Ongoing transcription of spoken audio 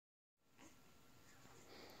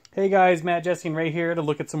Hey guys, Matt, Jesse, and Ray here to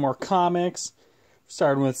look at some more comics.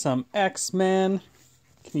 Starting with some X-Men.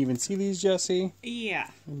 Can you even see these, Jesse? Yeah.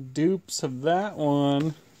 Dupes of that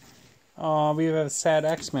one. Oh, we have a sad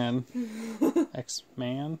X-Men.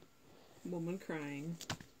 X-Man. Woman crying.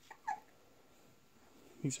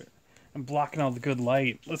 These are... I'm blocking all the good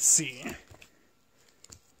light. Let's see.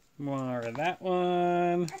 More of that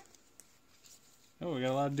one. Oh, we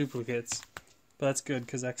got a lot of duplicates. But that's good,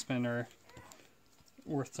 because X-Men are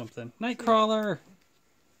worth something. Nightcrawler!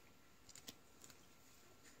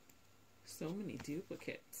 So many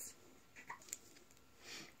duplicates.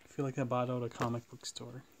 I feel like I bought out a comic book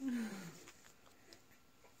store.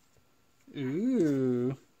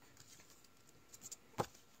 Ooh.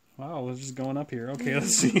 Wow, we're just going up here. Okay,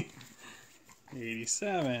 let's see.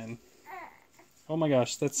 87. Oh my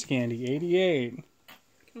gosh, that's Scandy. 88. You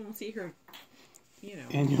can almost see her, you know.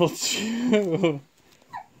 Annual 2.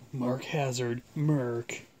 Mark Hazard.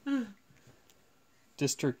 Merc.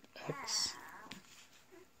 District X.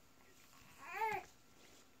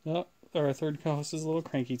 Oh, our third co-host is a little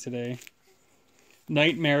cranky today.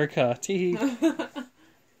 Nightmarica. Tee.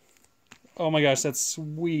 Oh my gosh, that's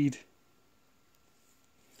sweet.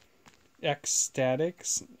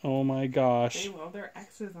 Ecstatics. Oh my gosh. They love their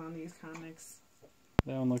X's on these comics.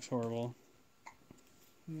 That one looks horrible.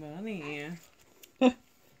 Money.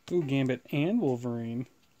 Ooh, Gambit and Wolverine.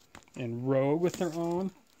 And Rogue with their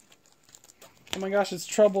own. Oh my gosh, it's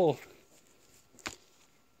Trouble.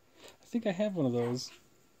 I think I have one of those.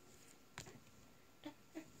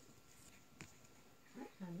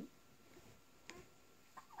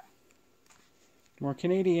 More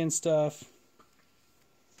Canadian stuff.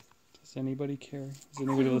 Does anybody care? Is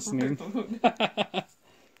anybody listening?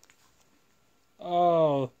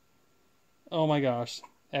 Oh. Oh my gosh.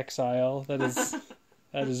 Exile. That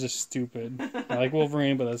is just stupid. I like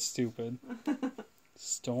Wolverine, but that's stupid.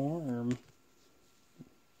 Storm.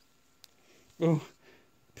 Ooh.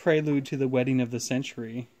 Prelude to the Wedding of the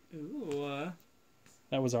Century. Ooh.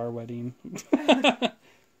 That was our wedding.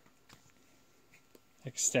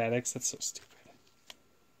 Ecstatics. That's so stupid.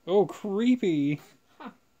 Oh, creepy. Huh.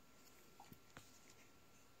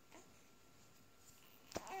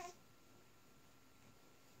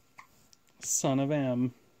 Son of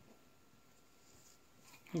M.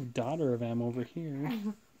 Oh, daughter of M over here.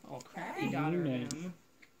 Oh, crappy daughter of Nice. him.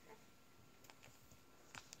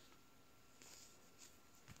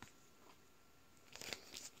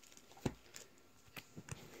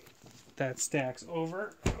 That stacks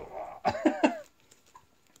over.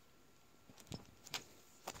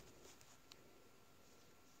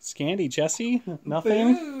 Scandy, Jesse?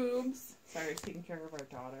 Nothing? Boobs. Sorry, taking care of our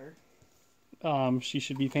daughter. She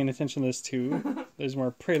should be paying attention to this too. There's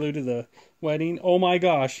more Prelude to the Wedding. Oh my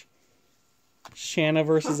gosh. Shanna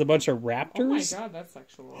versus a bunch of raptors? Oh my god, that's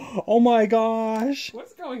sexual. Oh my gosh.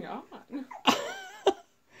 What's going on?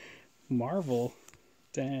 Marvel.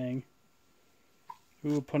 Dang.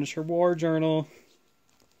 Ooh, Punisher War Journal.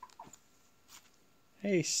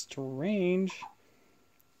 Hey, Strange.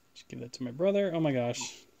 Just give that to my brother. Oh my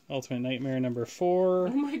gosh. Ultimate Nightmare number 4. Oh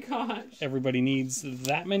my gosh. Everybody needs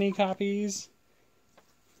that many copies.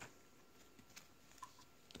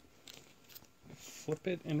 Flip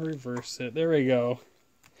it and reverse it. There we go.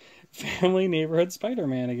 Family Neighborhood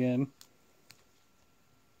Spider-Man again.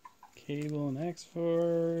 Cable and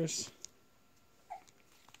X-Force.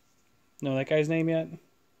 Know that guy's name yet?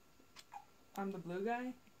 I'm the blue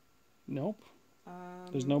guy? Nope.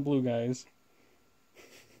 There's no blue guys.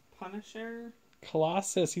 Punisher?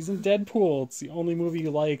 Colossus. He's in Deadpool. It's the only movie you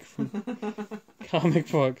like from comic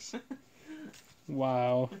books.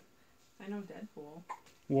 Wow. I know Deadpool.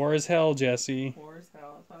 War is hell, Jesse. War as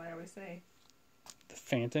hell. That's what I always say. The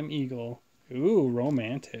Phantom Eagle. Ooh,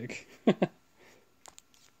 romantic. Can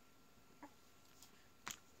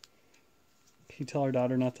you tell our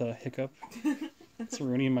daughter not to hiccup? It's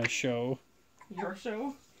ruining my show. Your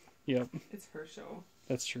show? Yep, It's her show.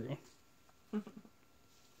 that's true.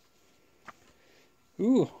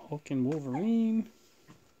 Ooh, Hulk and Wolverine.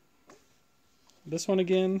 This one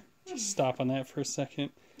again. Just stop on that for a second.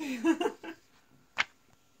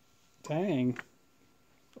 Dang.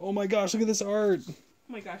 Oh my gosh, look at this art. Oh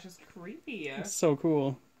my gosh, it's creepy. It's so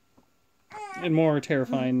cool. And more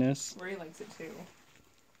terrifyingness. Ray likes it too.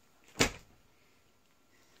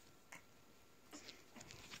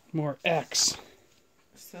 More X.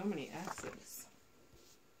 So many X's.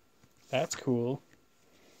 That's cool.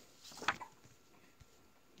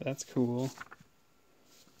 That's cool.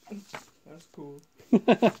 That's cool.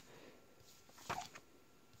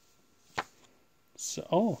 So,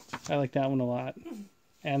 oh, I like that one a lot.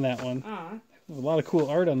 And that one. Ah, There's a lot of cool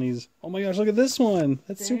art on these. Oh my gosh, look at this one.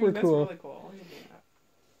 That's Dang, super that's cool. really cool. Look at that.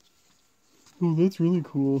 Oh, that's really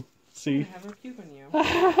cool. I'm See? gonna have her puke on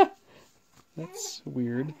you. That's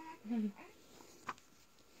weird. Hi.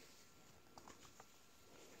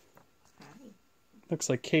 Looks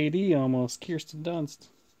like KD almost. Kirsten Dunst.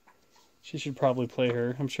 She should probably play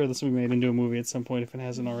her. I'm sure this will be made into a movie at some point if it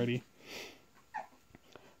hasn't already.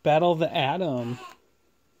 Battle of the Atom.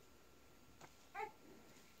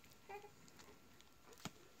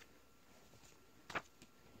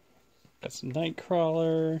 Got some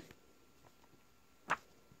Nightcrawler.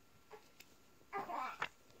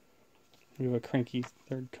 We have a cranky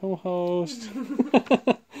third co-host.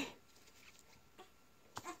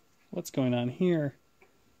 What's going on here?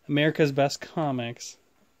 America's Best Comics.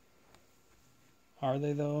 Are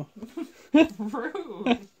they, though?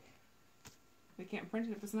 Rude. They can't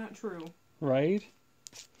print it if it's not true. Right?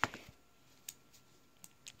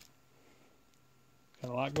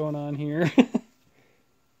 Got a lot going on here.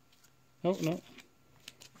 Oh, no.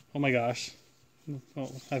 Oh my gosh.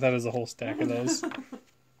 Oh, I thought it was a whole stack of those.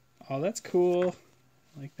 Oh, that's cool.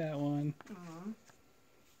 I like that one. Aww.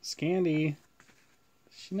 Scandy.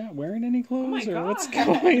 Is she not wearing any clothes? Oh my or what's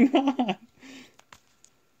God. going on?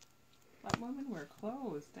 Let women wear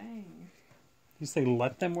clothes. Dang. You say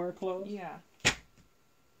let them wear clothes? Yeah.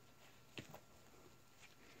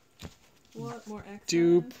 What more X-Men?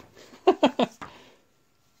 Dupe.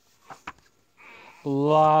 A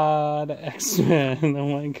lot of X-Men.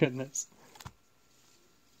 Oh my goodness.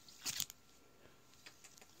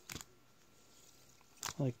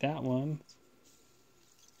 I like that one.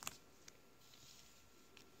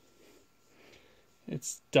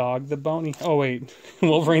 It's Dog the Bounty. Oh wait,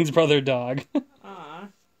 Wolverine's brother Dog. Aw.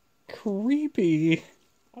 Creepy.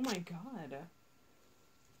 Oh my god.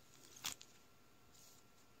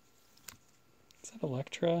 Is that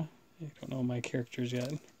Elektra? I don't know my characters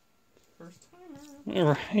yet. First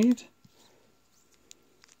timer. Right?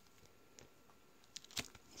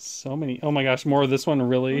 So many. Oh my gosh, more of this one,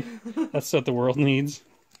 really? That's what the world needs.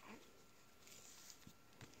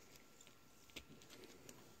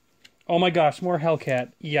 Oh my gosh, more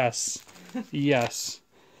Hellcat. Yes. Yes.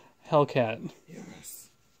 Hellcat. Yes.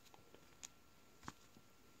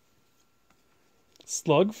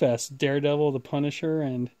 Slugfest, Daredevil, the Punisher,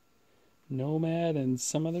 and Nomad, and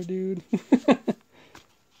some other dude.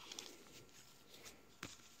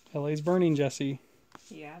 LA's burning, Jesse.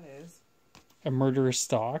 Yeah, it is. A murderer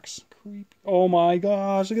stalks. Creepy. Oh my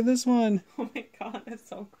gosh, look at this one. Oh my god, that's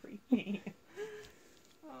so creepy.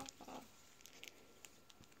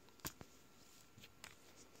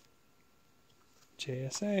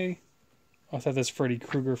 JSA. Oh, I thought that's Freddy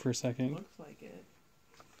Krueger for a second. Looks like it.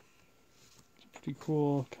 Pretty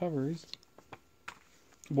cool covers.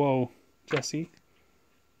 Whoa, Jesse.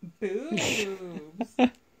 Boobs.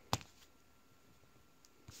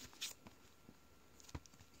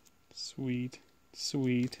 Sweet,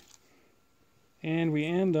 sweet. And we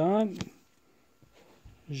end on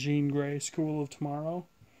Jean Grey, School of Tomorrow.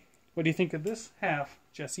 What do you think of this half,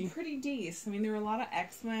 Jesse? Pretty decent. I mean, there were a lot of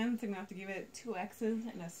X-Men, so I'm going to have to give it 2 X's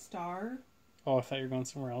and a star. Oh, I thought you were going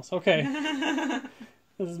somewhere else. Okay.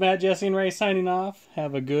 This is Matt, Jesse, and Ray signing off.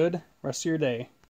 Have a good rest of your day.